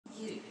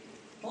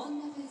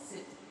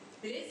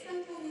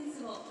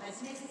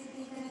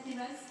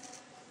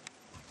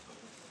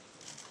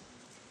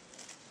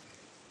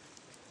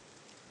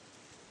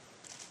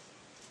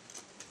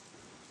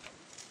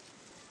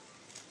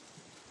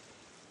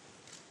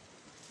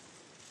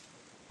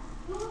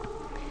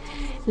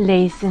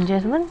Ladies and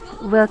gentlemen,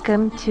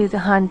 welcome to the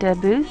Honda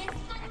booth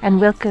and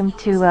welcome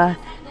to our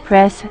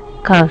press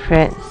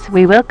conference.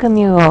 We welcome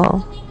you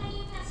all.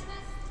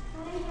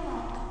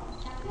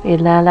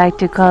 We'd now like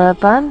to call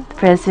upon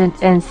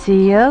President and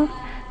CEO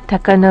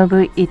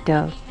Takanobu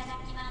Ito.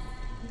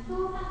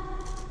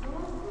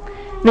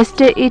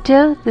 Mr.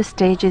 Ito, the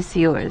stage is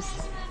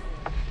yours.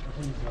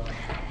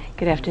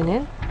 Good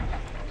afternoon.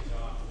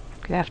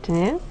 Good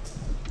afternoon.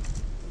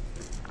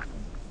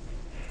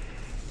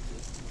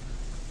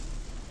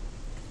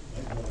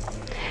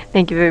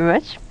 Thank you very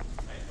much.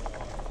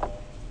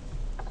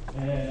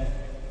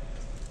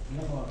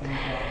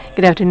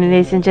 Good afternoon,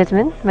 ladies and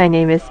gentlemen. My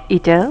name is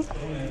Ito.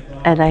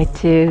 I'd like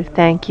to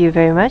thank you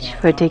very much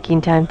for taking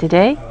time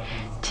today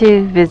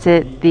to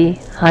visit the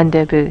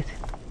Honda booth.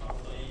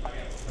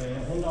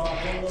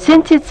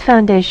 Since its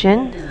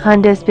foundation,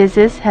 Honda's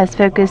business has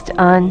focused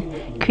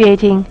on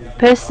creating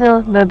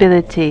personal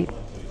mobility.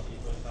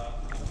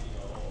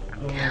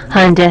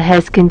 Honda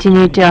has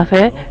continued to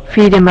offer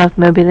freedom of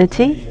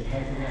mobility,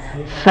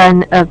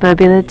 fun of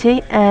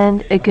mobility,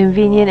 and a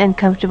convenient and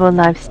comfortable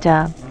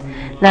lifestyle.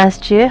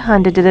 Last year,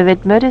 Honda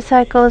delivered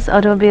motorcycles,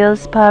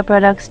 automobiles, power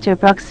products to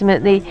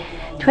approximately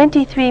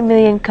 23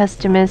 million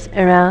customers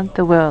around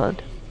the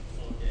world.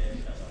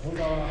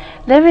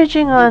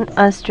 Leveraging on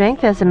our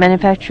strength as a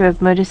manufacturer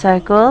of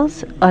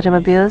motorcycles,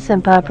 automobiles,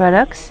 and power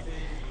products,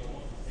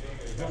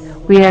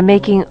 we are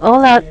making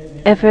all-out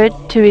effort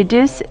to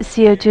reduce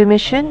CO2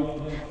 emission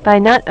by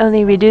not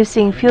only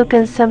reducing fuel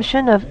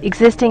consumption of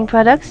existing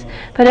products,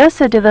 but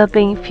also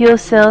developing fuel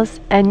cells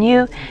and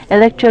new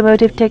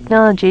electromotive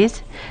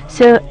technologies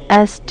so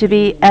as to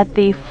be at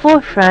the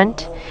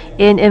forefront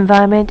in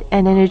environment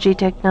and energy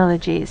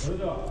technologies.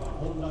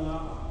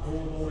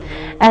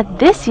 At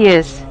this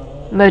year's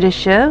Motor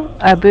Show,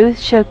 our booth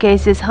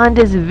showcases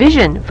Honda's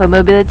vision for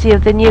mobility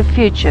of the near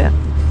future.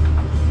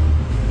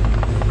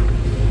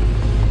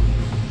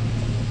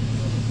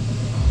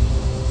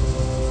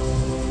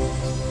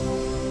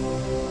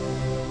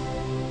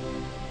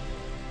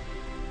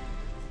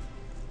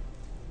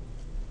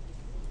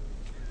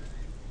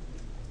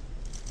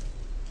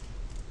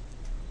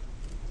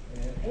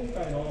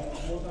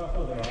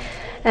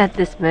 At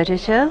this motor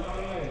show,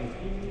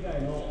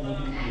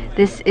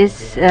 this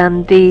is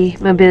the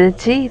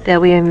mobility that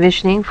we are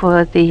envisioning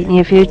for the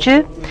near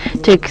future,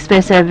 to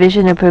express our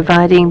vision of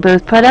providing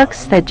both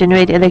products that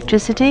generate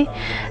electricity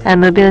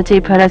and mobility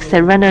products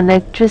that run on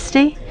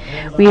electricity.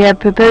 We are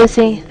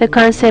proposing the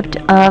concept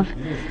of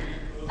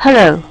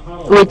HELLO,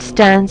 which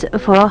stands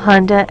for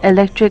Honda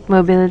Electric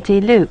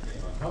Mobility Loop.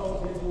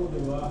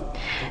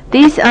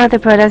 These are the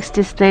products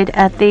displayed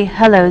at the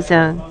HELLO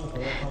Zone.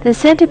 The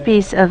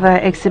centerpiece of our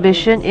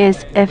exhibition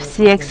is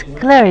FCX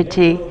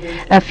Clarity,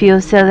 a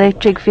fuel cell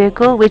electric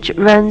vehicle which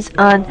runs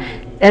on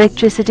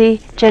electricity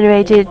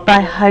generated by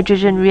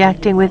hydrogen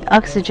reacting with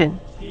oxygen.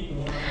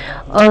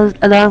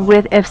 Along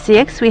with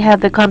FCX, we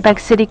have the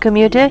compact city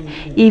commuter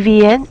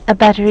EVN, a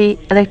battery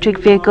electric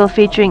vehicle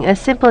featuring a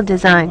simple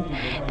design.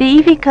 The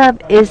EV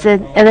Cub is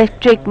an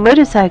electric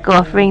motorcycle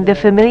offering the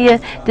familiar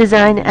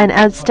design and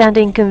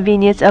outstanding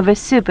convenience of a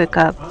Super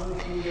Cub.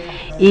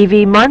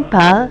 EV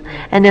Monpal,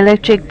 an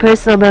electric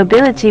personal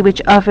mobility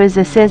which offers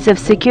a sense of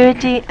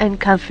security and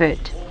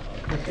comfort.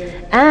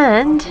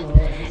 And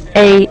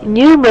a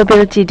new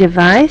mobility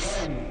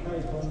device,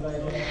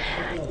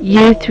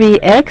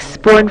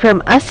 U3X, born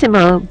from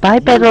Asimo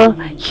bipedal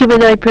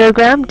humanoid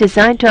program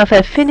designed to offer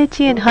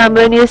affinity and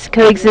harmonious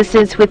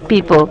coexistence with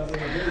people.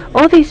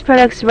 All these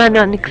products run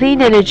on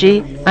clean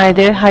energy,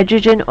 either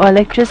hydrogen or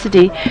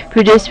electricity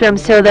produced from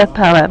solar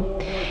power.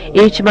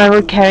 Each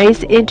model carries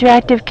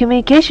interactive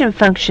communication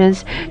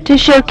functions to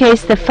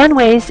showcase the fun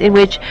ways in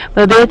which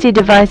mobility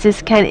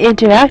devices can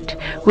interact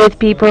with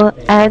people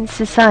and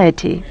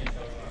society.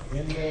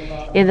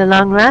 In the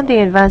long run, the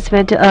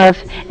advancement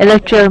of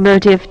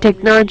electromotive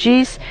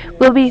technologies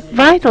will be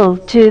vital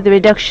to the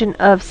reduction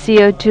of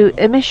CO2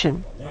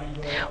 emission.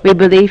 We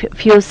believe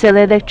fuel cell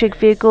electric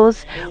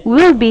vehicles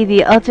will be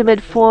the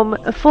ultimate form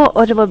for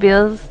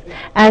automobiles,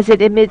 as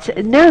it emits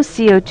no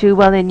CO2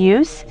 while in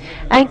use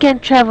and can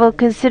travel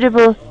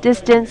considerable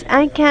distance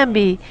and can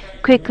be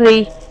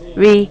quickly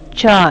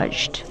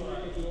recharged.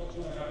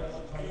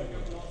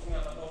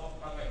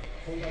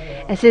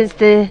 Since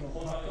the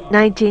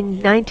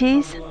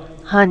 1990s,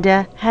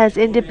 Honda has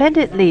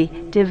independently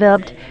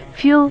developed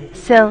fuel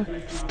cell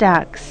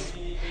stacks.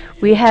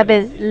 We have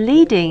been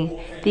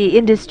leading the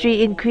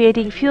industry in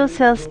creating fuel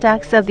cell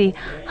stacks of the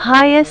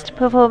highest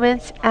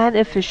performance and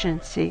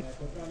efficiency.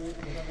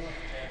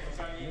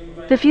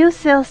 The fuel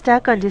cell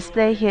stack on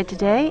display here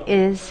today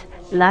is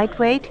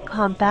lightweight,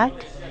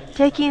 compact,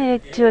 taking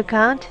into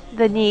account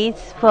the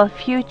needs for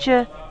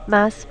future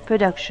mass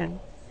production.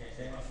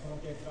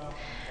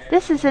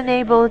 This has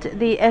enabled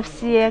the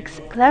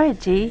FCX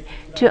Clarity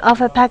to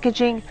offer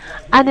packaging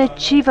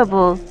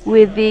unachievable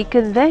with the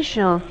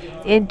conventional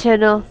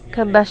internal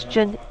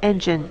combustion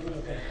engine.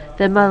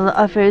 The model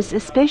offers a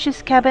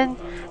spacious cabin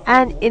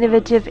and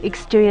innovative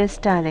exterior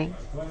styling.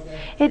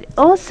 It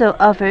also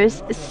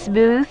offers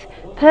smooth,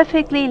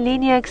 perfectly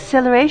linear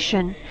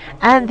acceleration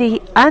and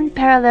the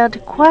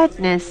unparalleled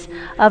quietness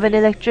of an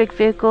electric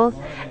vehicle,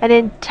 an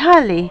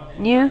entirely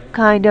new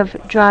kind of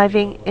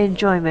driving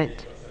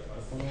enjoyment.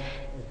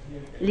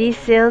 Lease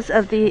sales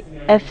of the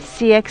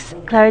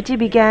FCX Clarity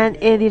began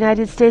in the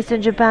United States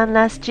and Japan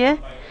last year,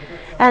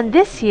 and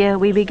this year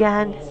we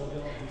began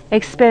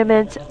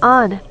experiments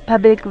on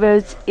public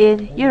roads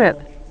in Europe.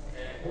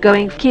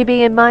 Keeping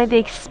in mind the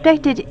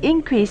expected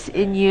increase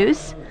in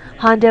use,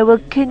 Honda will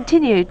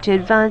continue to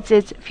advance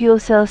its fuel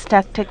cell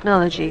stack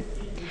technology.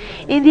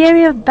 In the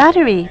area of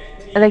battery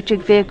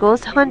electric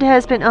vehicles, Honda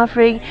has been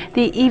offering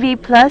the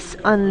EV Plus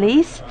on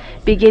lease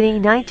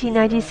beginning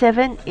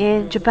 1997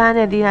 in Japan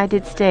and the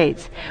United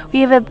States. We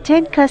have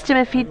obtained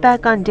customer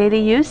feedback on daily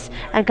use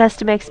and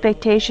customer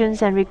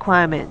expectations and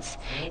requirements.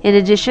 In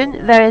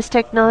addition, various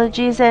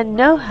technologies and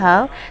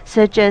know-how,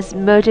 such as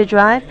motor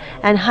drive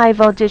and high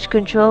voltage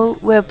control,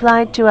 were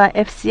applied to our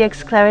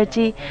FCX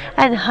Clarity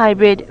and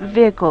hybrid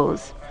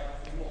vehicles.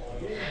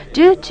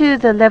 Due to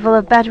the level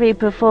of battery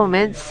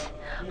performance,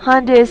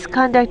 Honda is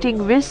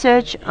conducting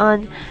research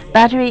on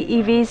battery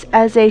EVs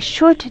as a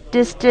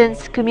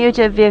short-distance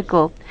commuter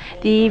vehicle.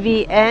 The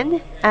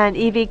EV-N and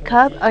EV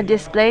Cub on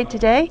display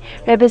today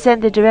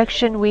represent the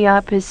direction we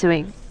are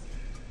pursuing.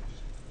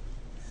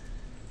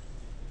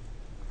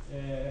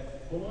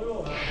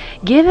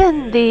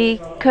 Given the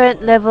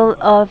current level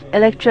of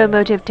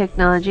electromotive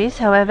technologies,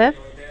 however,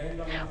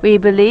 we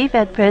believe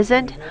at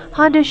present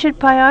Honda should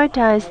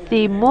prioritize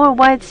the more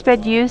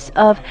widespread use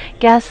of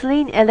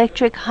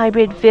gasoline-electric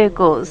hybrid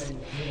vehicles.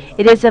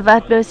 It is of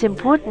utmost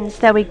importance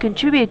that we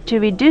contribute to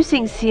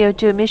reducing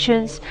CO2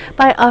 emissions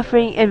by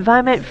offering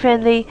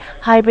environment-friendly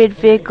hybrid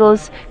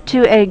vehicles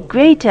to a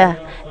greater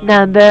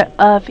number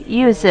of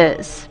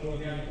users.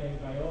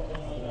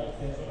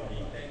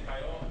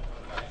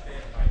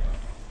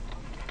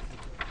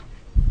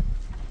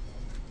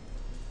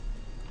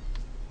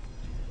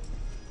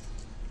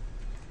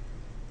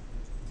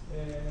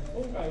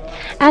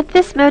 At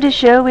this motor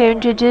show, we are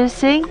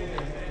introducing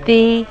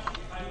the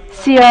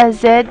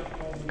CRZ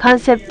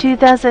Concept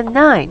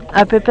 2009,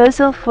 a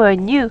proposal for a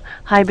new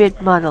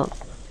hybrid model.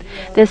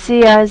 The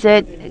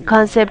CRZ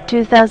Concept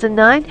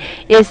 2009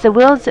 is the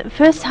world's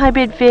first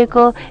hybrid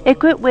vehicle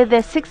equipped with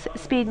a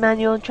 6-speed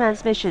manual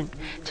transmission.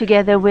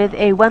 Together with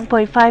a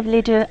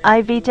 1.5-liter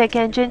iVTEC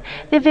engine,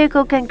 the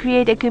vehicle can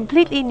create a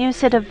completely new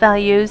set of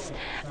values,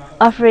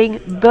 offering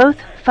both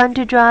fun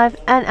to drive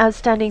and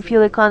outstanding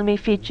fuel economy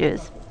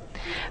features.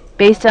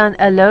 Based on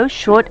a low,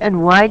 short,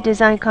 and wide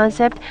design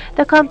concept,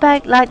 the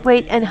compact,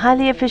 lightweight, and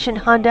highly efficient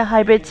Honda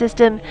hybrid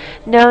system,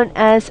 known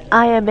as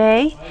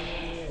IMA,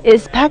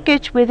 is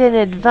packaged within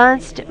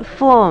advanced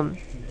form.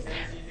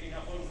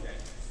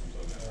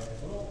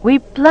 We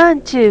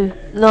plan to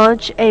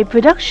launch a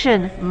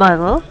production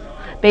model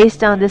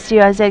based on the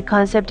CRZ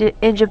concept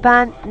in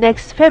Japan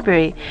next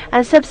February,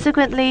 and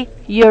subsequently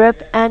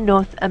Europe and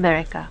North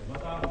America.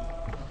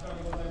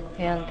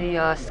 And the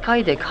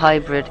Skydeck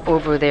hybrid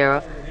over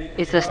there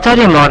is a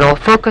study model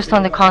focused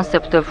on the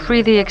concept of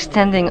freely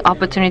extending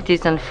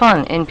opportunities and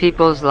fun in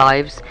people's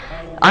lives,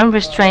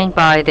 unrestrained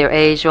by their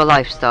age or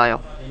lifestyle.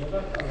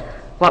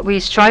 What we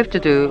strive to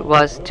do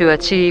was to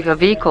achieve a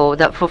vehicle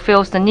that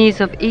fulfills the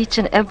needs of each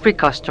and every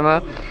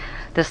customer.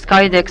 The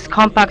Skydeck's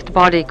compact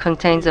body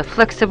contains a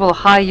flexible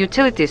high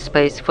utility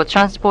space for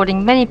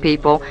transporting many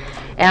people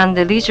and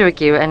the leisure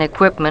gear and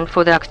equipment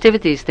for the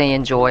activities they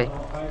enjoy.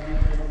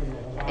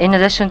 In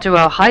addition to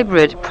our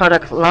hybrid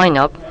product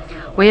lineup,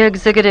 we are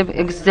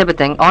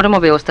exhibiting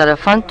automobiles that are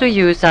fun to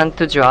use and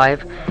to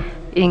drive,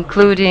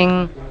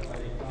 including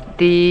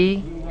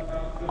the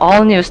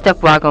all-new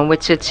Step Wagon,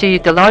 which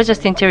achieved the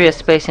largest interior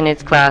space in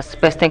its class,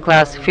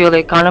 best-in-class fuel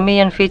economy,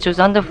 and features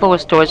underfloor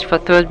storage for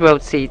third-row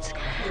seats,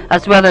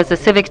 as well as the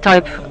Civic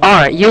Type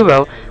R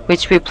Euro,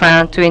 which we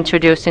plan to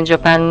introduce in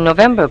Japan in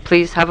November.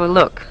 Please have a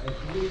look.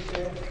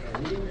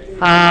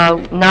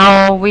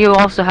 Now we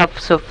also have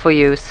for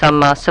you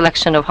some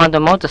selection of Honda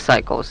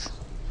motorcycles.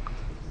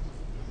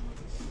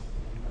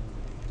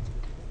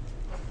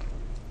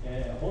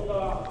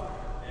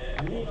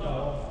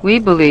 We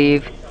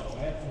believe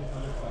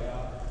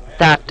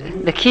that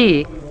the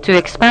key to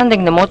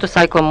expanding the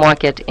motorcycle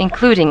market,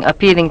 including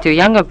appealing to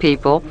younger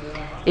people,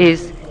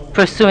 is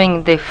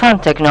pursuing the fun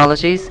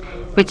technologies,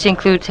 which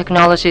include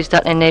technologies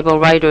that enable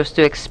riders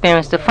to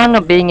experience the fun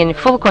of being in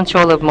full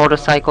control of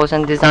motorcycles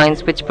and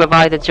designs which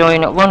provide the joy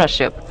of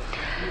ownership.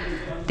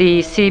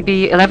 The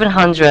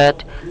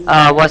CB1100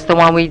 was the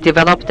one we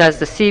developed as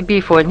the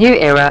CB for a new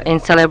era in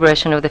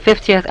celebration of the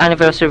 50th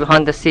anniversary of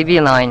Honda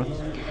CB line.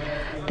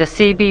 The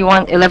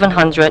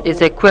CB1100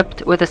 is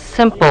equipped with a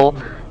simple,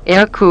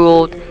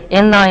 air-cooled,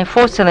 inline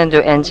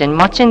 4-cylinder engine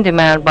much in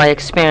demand by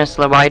experienced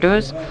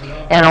riders,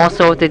 and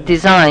also the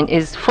design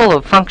is full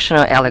of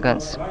functional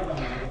elegance.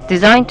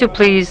 Designed to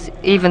please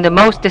even the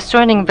most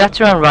discerning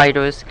veteran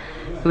riders,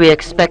 we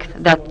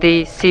expect that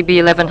the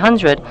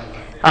CB1100,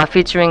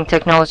 featuring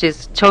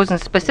technologies chosen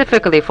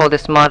specifically for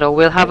this model,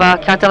 will have a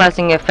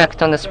catalyzing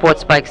effect on the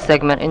sports bike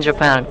segment in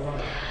Japan.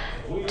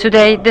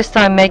 Today, this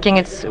time making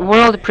its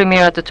world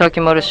premiere at the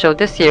Tokyo Motor Show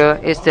this year,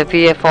 is the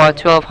VFR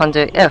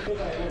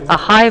 1200F, a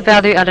high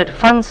value-added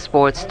fun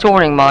sports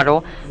touring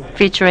model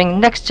featuring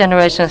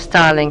next-generation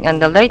styling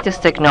and the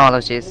latest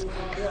technologies,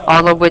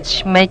 all of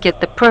which make it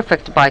the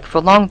perfect bike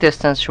for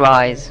long-distance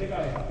rides.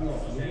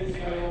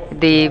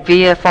 The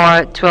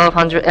VFR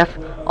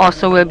 1200F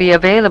also will be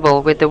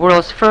available with the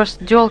world's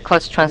first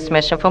dual-clutch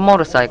transmission for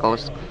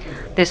motorcycles.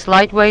 This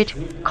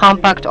lightweight,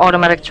 compact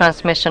automatic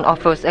transmission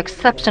offers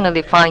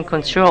exceptionally fine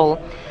control,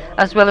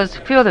 as well as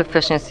fuel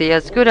efficiency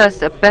as good as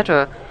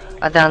better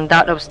than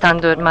that of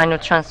standard manual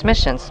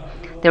transmissions.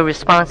 The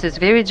response is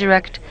very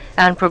direct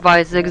and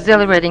provides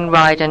exhilarating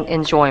ride and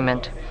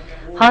enjoyment.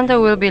 Honda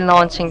will be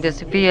launching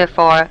this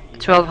VFR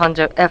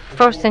 1200F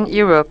first in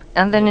Europe,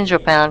 and then in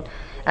Japan,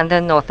 and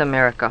then North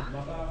America.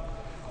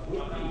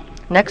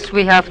 Next,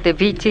 we have the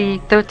VT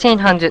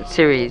 1300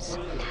 series.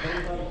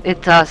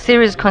 Its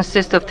series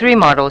consists of 3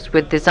 models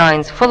with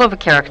designs full of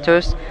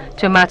characters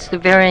to match the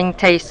varying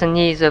tastes and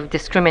needs of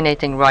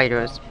discriminating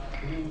riders.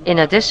 In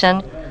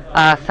addition,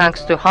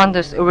 thanks to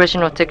Honda's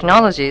original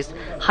technologies,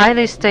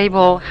 highly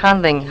stable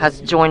handling has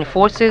joined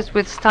forces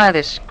with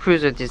stylish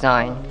cruiser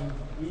design.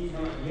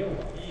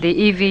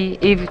 The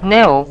EV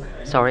Neo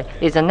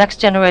is a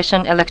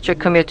next-generation electric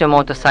commuter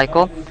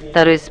motorcycle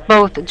that is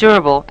both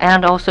durable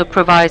and also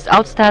provides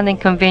outstanding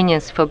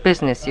convenience for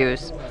business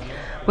use.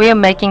 We are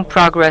making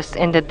progress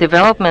in the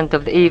development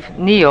of the EV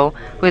Neo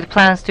with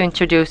plans to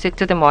introduce it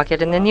to the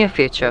market in the near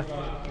future.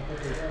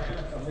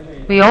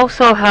 We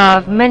also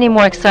have many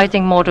more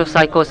exciting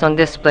motorcycles on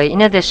display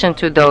in addition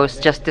to those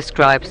just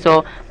described,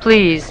 so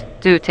please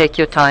do take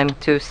your time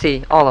to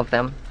see all of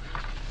them.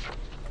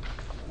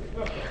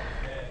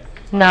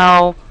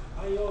 Now,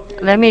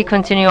 let me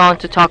continue on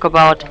to talk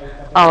about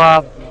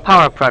our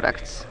power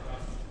products.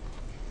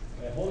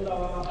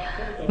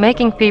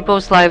 Making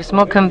people's lives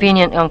more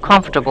convenient and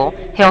comfortable,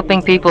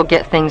 helping people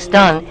get things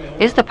done,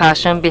 is the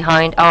passion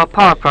behind our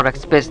power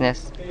products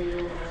business.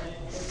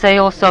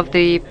 Sales of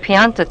the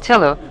Pianta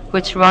tiller,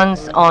 which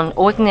runs on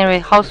ordinary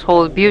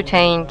household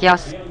butane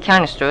gas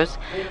canisters,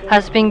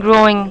 has been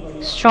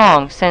growing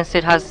strong since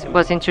it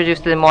was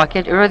introduced to the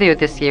market earlier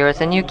this year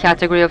as a new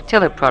category of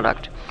tiller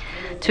product.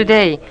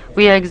 Today,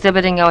 we are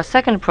exhibiting our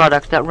second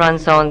product that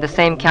runs on the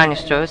same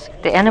canisters,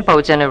 the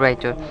Enepo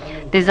generator,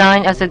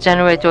 designed as a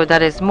generator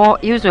that is more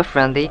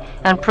user-friendly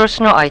and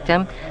personal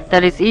item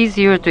that is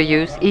easier to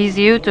use,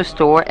 easier to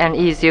store, and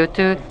easier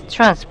to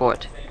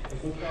transport.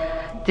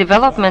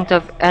 Development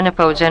of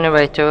Enepo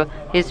generator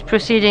is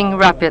proceeding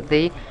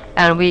rapidly,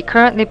 and we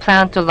currently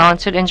plan to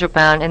launch it in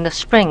Japan in the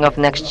spring of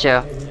next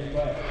year.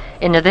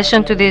 In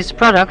addition to these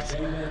products,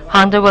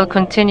 Honda will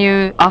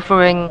continue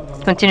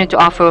to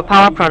offer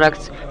power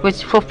products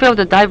which fulfill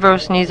the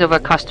diverse needs of our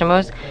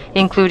customers,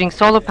 including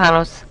solar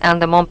panels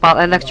and the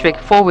Monpal electric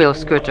 4-wheel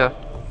scooter.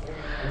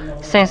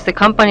 Since the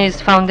company's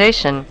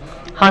foundation,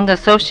 Honda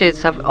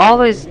associates have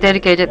always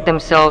dedicated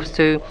themselves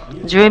to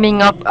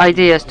dreaming up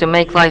ideas to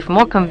make life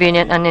more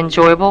convenient and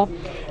enjoyable,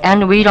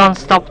 and we don't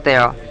stop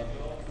there.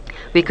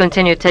 We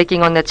continue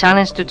taking on the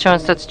challenge to turn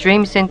such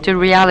dreams into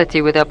reality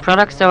with our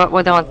products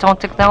with our own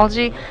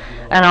technology,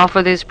 and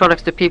offer these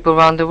products to people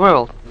around the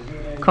world.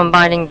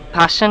 Combining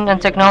passion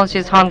and technology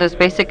is Honda's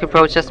basic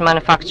approach as a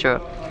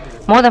manufacturer.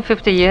 More than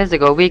 50 years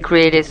ago, we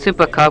created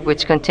Super Cub,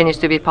 which continues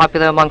to be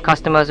popular among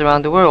customers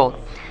around the world.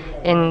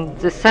 In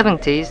the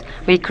 70s,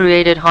 we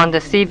created Honda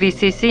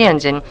CVCC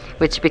engine,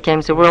 which became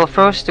the world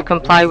first to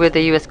comply with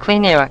the U.S.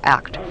 Clean Air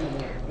Act.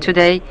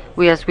 Today,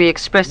 as we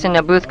expressed in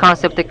a booth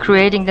concept of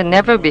creating the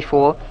never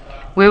before,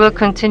 we will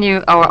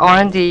continue our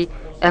R&D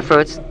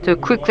efforts to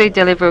quickly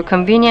deliver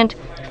convenient,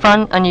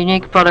 fun, and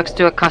unique products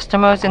to our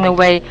customers in a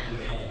way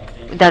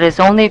that is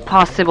only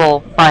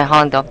possible by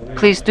Honda.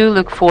 Please do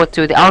look forward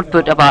to the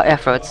output of our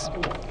efforts.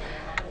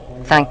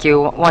 Thank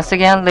you once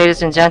again,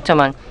 ladies and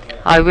gentlemen.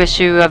 I wish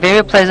you a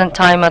very pleasant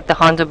time at the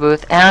Honda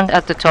booth and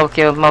at the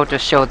Tokyo Motor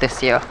Show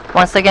this year.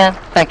 Once again,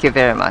 thank you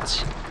very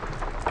much.